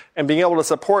direction and being able to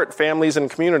support families and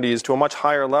communities to a much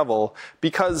higher level.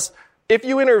 Because if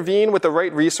you intervene with the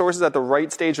right resources at the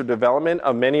right stage of development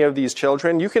of many of these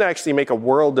children, you can actually make a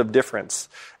world of difference.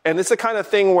 And it's the kind of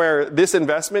thing where this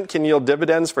investment can yield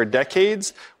dividends for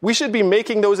decades. We should be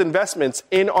making those investments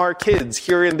in our kids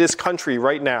here in this country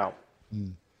right now.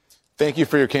 Thank you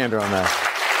for your candor on that.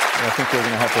 I think you're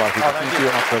going to help a lot of people. Thank you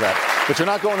for that. But you're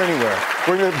not going anywhere.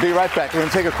 We're going to be right back. We're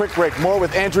going to take a quick break. More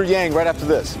with Andrew Yang right after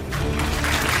this.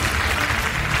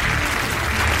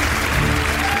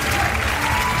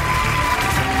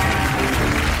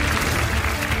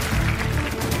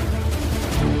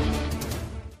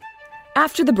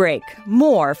 After the break,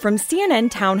 more from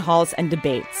CNN town halls and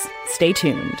debates. Stay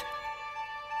tuned.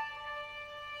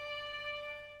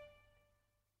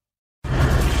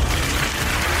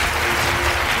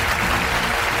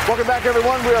 Welcome back,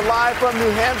 everyone. We are live from New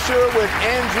Hampshire with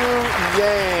Andrew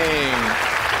Yang.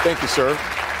 Thank you, sir.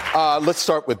 Let's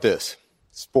start with this.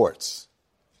 Sports.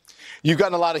 You've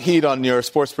gotten a lot of heat on your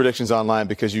sports predictions online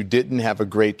because you didn't have a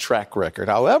great track record.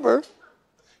 However,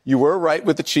 you were right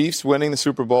with the Chiefs winning the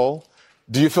Super Bowl.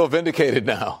 Do you feel vindicated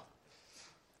now?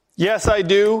 Yes, I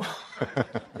do.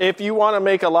 If you want to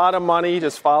make a lot of money,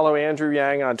 just follow Andrew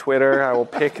Yang on Twitter. I will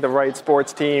pick the right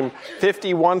sports team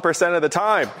 51% of the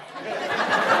time.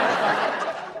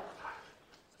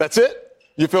 That's it?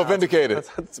 You feel vindicated?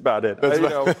 That's about it.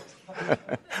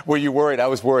 Were you worried? I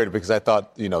was worried because I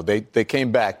thought, they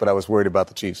came back, but I was worried about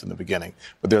the Chiefs in the beginning.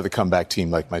 But they're the comeback team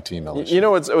like my team, LSU. You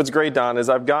know what's great, Don, is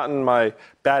I've gotten my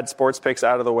bad sports picks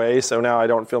out of the way, so now I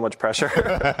don't feel much pressure.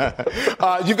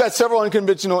 You've got several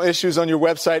unconventional issues on your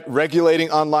website: regulating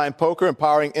online poker,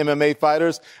 empowering MMA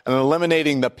fighters, and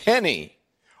eliminating the penny.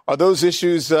 Are those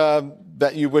issues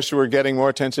that you wish were getting more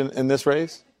attention in this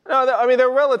race? No, I mean, they're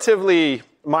relatively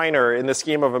minor in the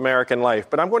scheme of American life,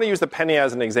 but I'm going to use the penny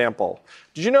as an example.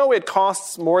 Did you know it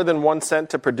costs more than 1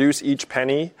 cent to produce each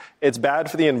penny? It's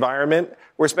bad for the environment.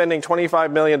 We're spending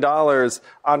 $25 million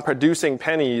on producing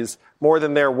pennies, more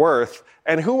than they're worth.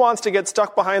 And who wants to get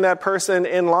stuck behind that person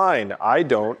in line? I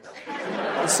don't.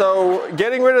 So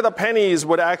getting rid of the pennies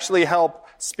would actually help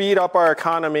speed up our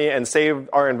economy and save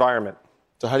our environment.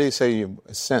 So how do you say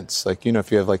cents?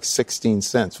 If you have 16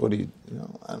 cents, what do you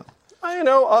I don't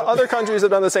know. Other countries have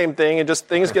done the same thing, and just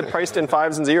things get priced in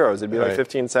fives and zeros. It'd be like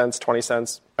 15 cents, 20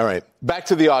 cents. All right. Back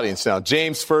to the audience now.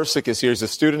 James Fursick is here. He's a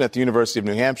student at the University of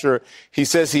New Hampshire. He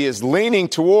says he is leaning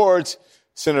towards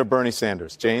Senator Bernie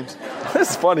Sanders. James?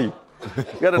 That's funny. You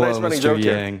got a nice running Mr. joke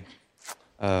Yang.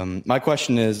 here. My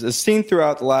question is, as seen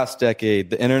throughout the last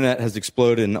decade, the internet has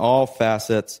exploded in all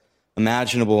facets,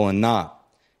 imaginable and not.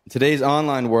 In today's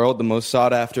online world, the most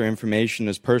sought-after information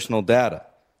is personal data.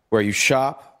 Where you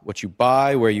shop, what you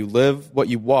buy, where you live, what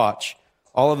you watch,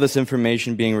 all of this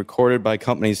information being recorded by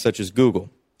companies such as Google.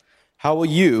 How will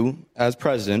you, as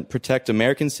president, protect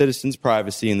American citizens'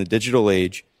 privacy in the digital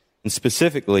age, and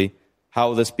specifically, how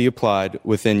will this be applied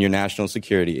within your national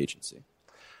security agency?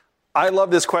 I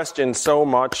love this question so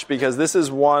much because this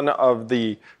is one of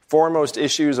the foremost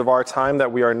issues of our time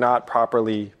that we are not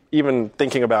properly even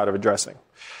thinking about of addressing.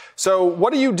 So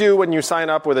what do you do when you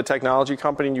sign up with a technology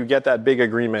company and you get that big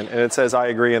agreement and it says, I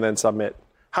agree, and then submit?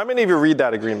 How many of you read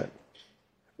that agreement?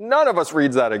 None of us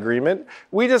reads that agreement.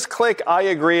 We just click, I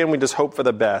agree, and we just hope for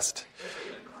the best.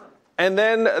 And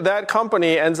then that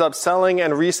company ends up selling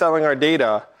and reselling our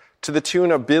data to the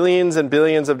tune of billions and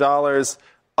billions of dollars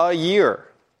a year.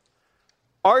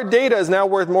 Our data is now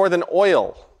worth more than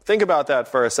oil. Think about that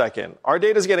for a second. Our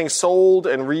data is getting sold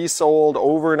and resold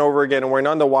over and over again, and we're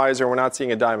none the wiser, and we're not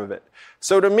seeing a dime of it.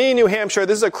 So to me, New Hampshire,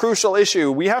 this is a crucial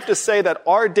issue. We have to say that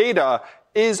our data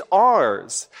is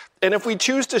ours. And if we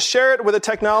choose to share it with a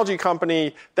technology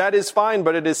company, that is fine,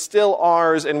 but it is still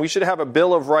ours, and we should have a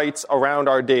bill of rights around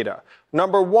our data.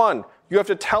 Number one, you have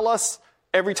to tell us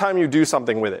every time you do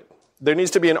something with it. There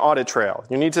needs to be an audit trail.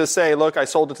 You need to say, look, I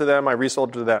sold it to them, I resold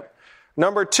it to them.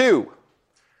 Number two,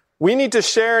 we need to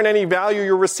share in any value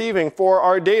you're receiving for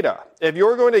our data. If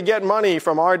you're going to get money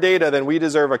from our data, then we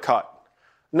deserve a cut.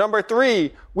 Number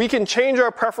three, we can change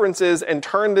our preferences and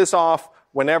turn this off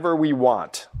whenever we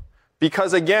want.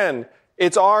 Because again,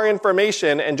 it's our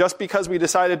information, and just because we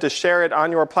decided to share it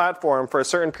on your platform for a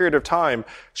certain period of time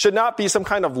should not be some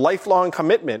kind of lifelong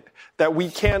commitment that we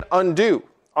can't undo.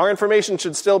 Our information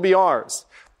should still be ours.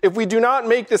 If we do not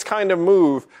make this kind of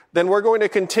move, then we're going to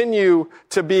continue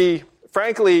to be,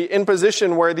 frankly, in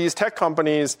position where these tech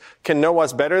companies can know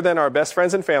us better than our best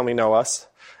friends and family know us,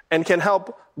 and can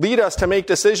help lead us to make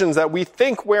decisions that we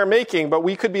think we're making, but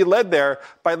we could be led there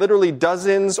by literally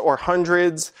dozens or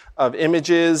hundreds of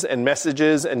images and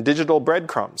messages and digital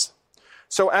breadcrumbs.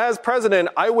 So as president,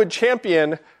 I would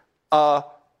champion a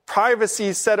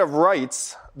privacy set of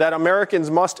rights that Americans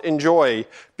must enjoy,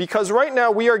 because right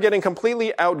now we are getting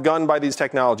completely outgunned by these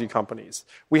technology companies.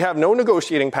 We have no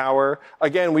negotiating power.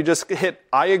 Again, we just hit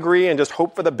I agree and just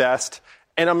hope for the best.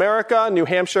 In America, New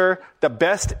Hampshire, the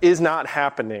best is not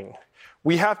happening.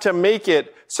 We have to make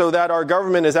it so that our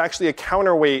government is actually a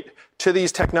counterweight to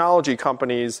these technology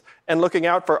companies and looking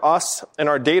out for us and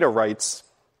our data rights.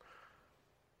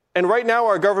 And right now,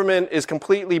 our government is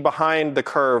completely behind the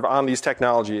curve on these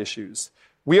technology issues.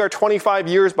 We are 25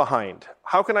 years behind.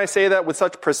 How can I say that with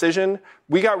such precision?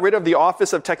 We got rid of the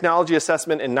Office of Technology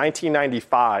Assessment in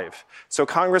 1995. So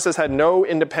Congress has had no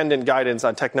independent guidance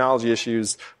on technology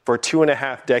issues for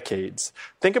 2.5 decades.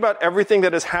 Think about everything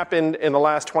that has happened in the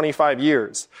last 25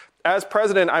 years. As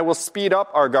president, I will speed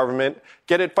up our government,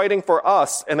 get it fighting for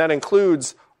us, and that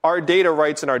includes our data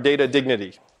rights and our data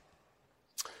dignity.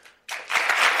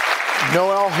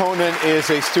 Noelle Honan is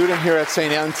a student here at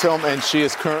St. Anselm, and she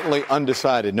is currently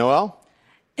undecided. Noelle?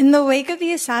 In the wake of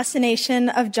the assassination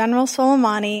of General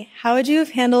Soleimani, how would you have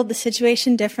handled the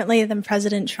situation differently than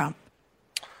President Trump?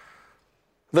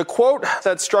 The quote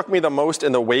that struck me the most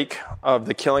in the wake of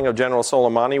the killing of General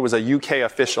Soleimani was a UK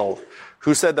official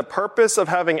who said the purpose of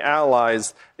having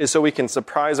allies is so we can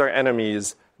surprise our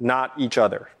enemies, not each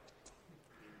other.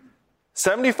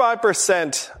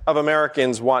 75% of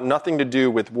Americans want nothing to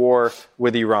do with war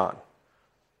with Iran.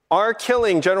 Our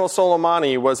killing General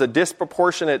Soleimani was a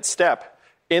disproportionate step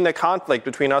in the conflict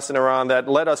between us and Iran that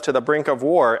led us to the brink of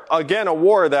war. Again, a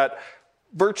war that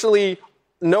virtually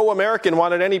no American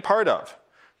wanted any part of.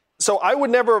 So I would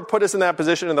never have put us in that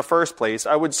position in the first place.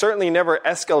 I would certainly never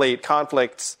escalate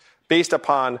conflicts based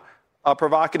upon a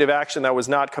provocative action that was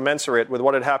not commensurate with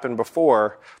what had happened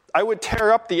before. I would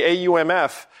tear up the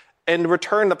AUMF and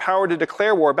return the power to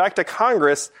declare war back to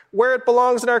Congress where it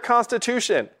belongs in our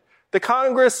Constitution. The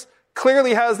Congress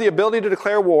clearly has the ability to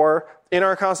declare war in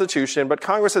our Constitution, but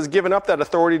Congress has given up that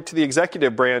authority to the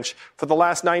executive branch for the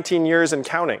last 19 years and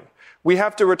counting. We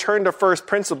have to return to first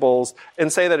principles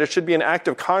and say that it should be an act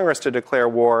of Congress to declare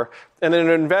war, and then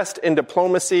invest in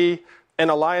diplomacy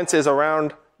and alliances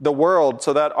around the world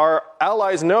so that our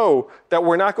allies know that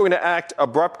we're not going to act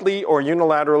abruptly or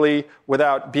unilaterally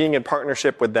without being in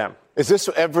partnership with them. Is this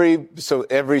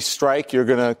every strike you're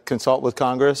going to consult with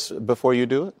Congress before you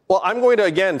do it? Well, I'm going to,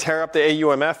 again, tear up the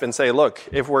AUMF and say, look,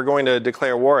 if we're going to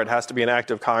declare war, it has to be an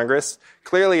act of Congress.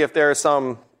 Clearly, if there's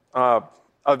some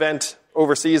event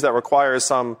overseas that requires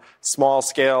some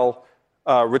small-scale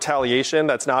retaliation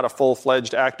that's not a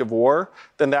full-fledged act of war,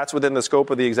 then that's within the scope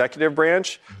of the executive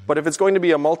branch. But if it's going to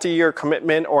be a multi-year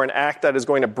commitment or an act that is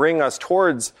going to bring us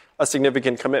towards a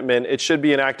significant commitment, it should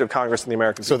be an act of Congress and the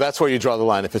American people. So that's where you draw the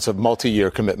line, if it's a multi-year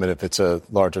commitment, if it's a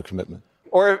larger commitment.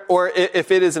 Or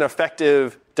if it is an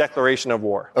effective declaration of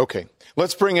war. Okay.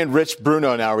 Let's bring in Rich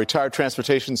Bruno now, retired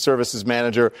transportation services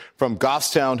manager from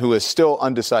Goffstown, who is still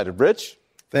undecided. Rich?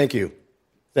 Thank you.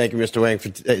 Thank you, Mr. Wang, for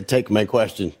taking my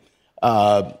question.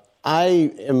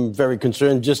 I am very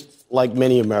concerned, just like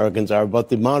many Americans are, about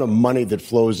the amount of money that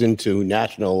flows into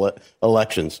national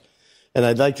elections. And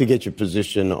I'd like to get your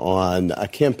position on a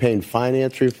campaign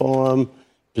finance reform,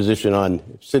 position on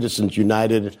Citizens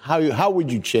United. How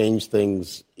would you change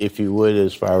things, if you would,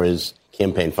 as far as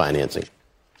campaign financing?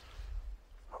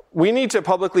 We need to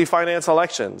publicly finance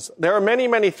elections. There are many,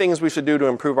 many things we should do to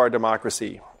improve our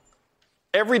democracy.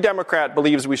 Every Democrat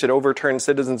believes we should overturn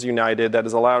Citizens United that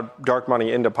has allowed dark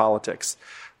money into politics.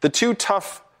 The two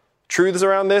tough truths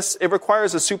around this, it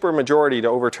requires a supermajority to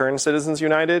overturn Citizens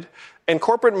United, and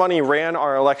corporate money ran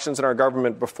our elections and our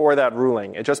government before that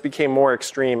ruling. It just became more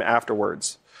extreme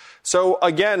afterwards. So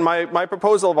again, my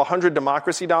proposal of $100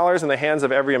 democracy dollars in the hands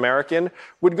of every American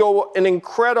would go an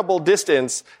incredible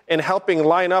distance in helping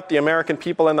line up the American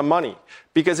people and the money.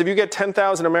 Because if you get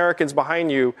 10,000 Americans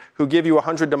behind you who give you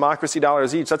 $100 democracy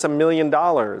dollars each, that's $1 million.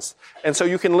 And so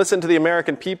you can listen to the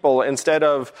American people instead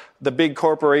of the big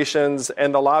corporations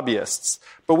and the lobbyists.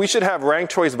 But we should have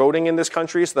ranked choice voting in this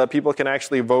country so that people can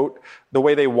actually vote the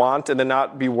way they want and then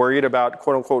not be worried about,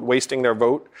 quote unquote, wasting their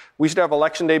vote. We should have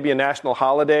Election Day be a national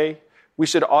holiday. We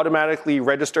should automatically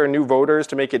register new voters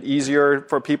to make it easier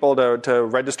for people to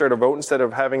register to vote instead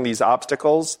of having these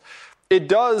obstacles. It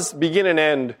does begin and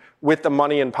end with the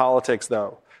money in politics,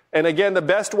 though. And again, the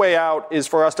best way out is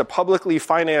for us to publicly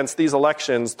finance these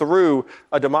elections through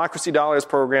a Democracy Dollars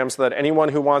program so that anyone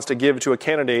who wants to give to a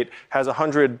candidate has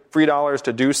 $100 free dollars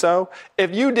to do so.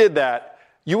 If you did that,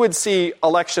 you would see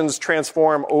elections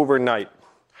transform overnight.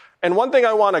 And one thing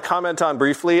I want to comment on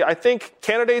briefly, I think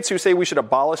candidates who say we should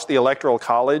abolish the Electoral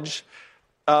College,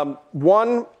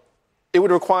 one, it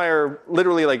would require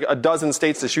literally like a dozen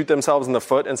states to shoot themselves in the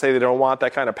foot and say they don't want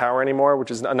that kind of power anymore,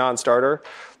 which is a non-starter.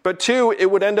 But two,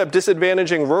 it would end up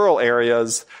disadvantaging rural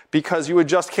areas because you would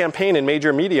just campaign in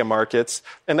major media markets,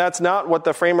 and that's not what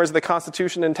the framers of the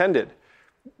Constitution intended.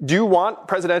 Do you want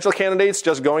presidential candidates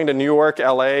just going to New York,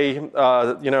 LA,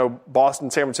 Boston,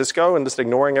 San Francisco, and just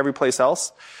ignoring every place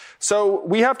else? So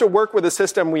we have to work with the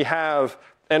system we have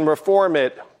and reform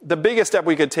it. The biggest step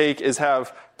we could take is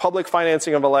have public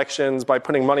financing of elections by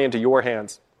putting money into your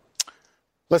hands.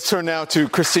 Let's turn now to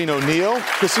Christine O'Neill.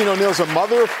 Christine O'Neill is a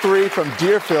mother of three from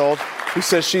Deerfield who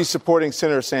says she's supporting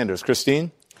Senator Sanders.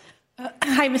 Christine?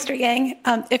 Hi, Mr. Yang.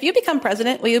 If you become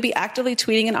president, will you be actively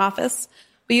tweeting in office?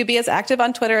 Will you be as active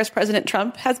on Twitter as President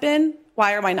Trump has been?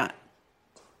 Why or why not?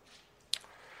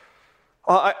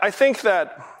 Well, I think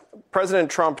that President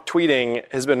Trump tweeting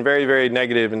has been very, very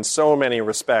negative in so many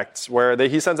respects, where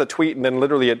he sends a tweet and then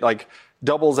literally it like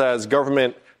doubles as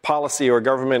government policy or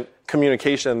government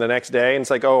communication the next day. And it's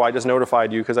like, oh, I just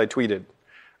notified you because I tweeted.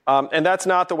 And that's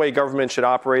not the way government should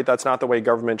operate. That's not the way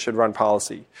government should run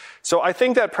policy. So I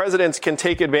think that presidents can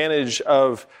take advantage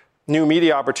of new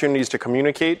media opportunities to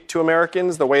communicate to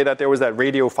Americans, the way that there was that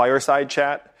radio fireside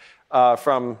chat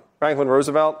from Franklin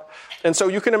Roosevelt. And so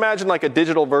you can imagine like a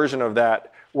digital version of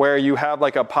that, where you have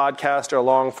like a podcast or a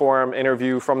long form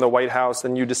interview from the White House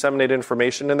and you disseminate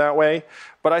information in that way.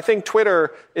 But I think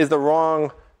Twitter is the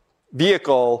wrong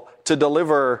vehicle to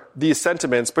deliver these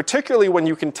sentiments, particularly when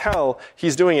you can tell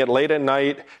he's doing it late at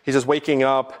night, he's just waking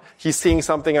up, he's seeing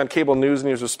something on cable news and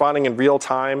he's responding in real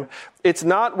time. It's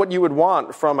not what you would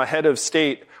want from a head of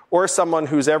state or someone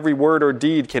whose every word or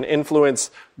deed can influence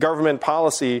government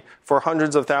policy for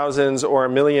hundreds of thousands or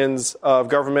millions of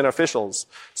government officials.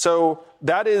 So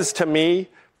that is, to me,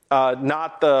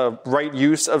 not the right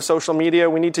use of social media.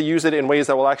 We need to use it in ways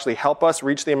that will actually help us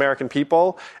reach the American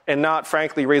people and not,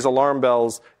 frankly, raise alarm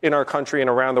bells in our country and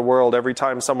around the world every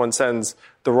time someone sends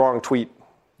the wrong tweet.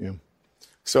 Yeah.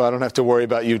 So I don't have to worry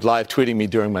about you live tweeting me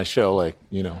during my show like,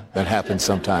 that happens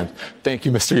sometimes. Thank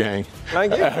you, Mr. Yang.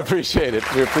 Thank you. I appreciate it.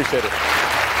 We appreciate it.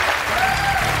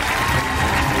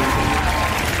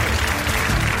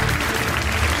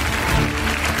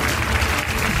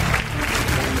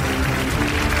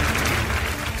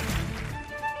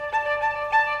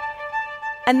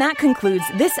 And that concludes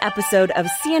this episode of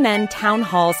CNN Town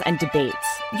Halls and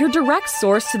Debates, your direct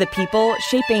source to the people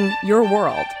shaping your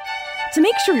world. To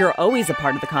make sure you're always a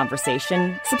part of the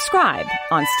conversation, subscribe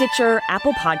on Stitcher,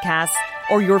 Apple Podcasts,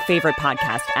 or your favorite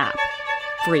podcast app.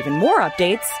 For even more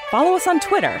updates, follow us on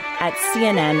Twitter at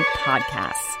CNN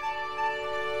Podcasts.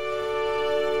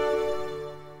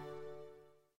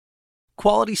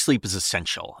 Quality sleep is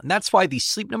essential, and that's why the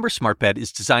Sleep Number Smart Bed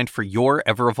is designed for your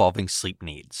ever-evolving sleep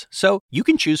needs. So you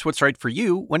can choose what's right for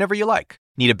you whenever you like.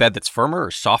 Need a bed that's firmer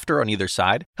or softer on either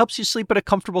side? Helps you sleep at a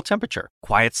comfortable temperature.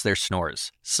 Quiets their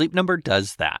snores. Sleep Number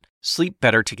does that. Sleep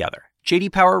better together.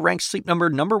 J.D. Power ranks Sleep Number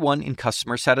 #1 in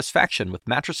customer satisfaction with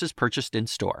mattresses purchased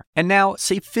in-store. And now,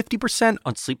 save 50%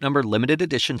 on Sleep Number Limited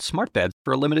Edition Smart Beds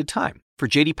for a limited time. For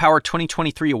J.D. Power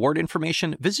 2023 award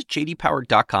information, visit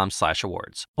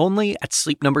jdpower.com/awards. Only at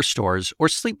Sleep Number stores or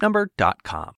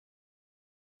sleepnumber.com.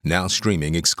 Now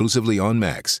streaming exclusively on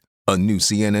Max, a new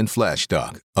CNN flash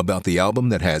doc about the album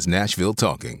that has Nashville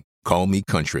talking, Call Me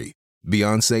Country.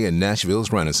 Beyoncé and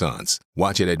Nashville's Renaissance.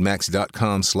 Watch it at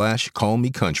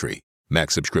max.com/callmecountry.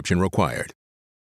 Max subscription required.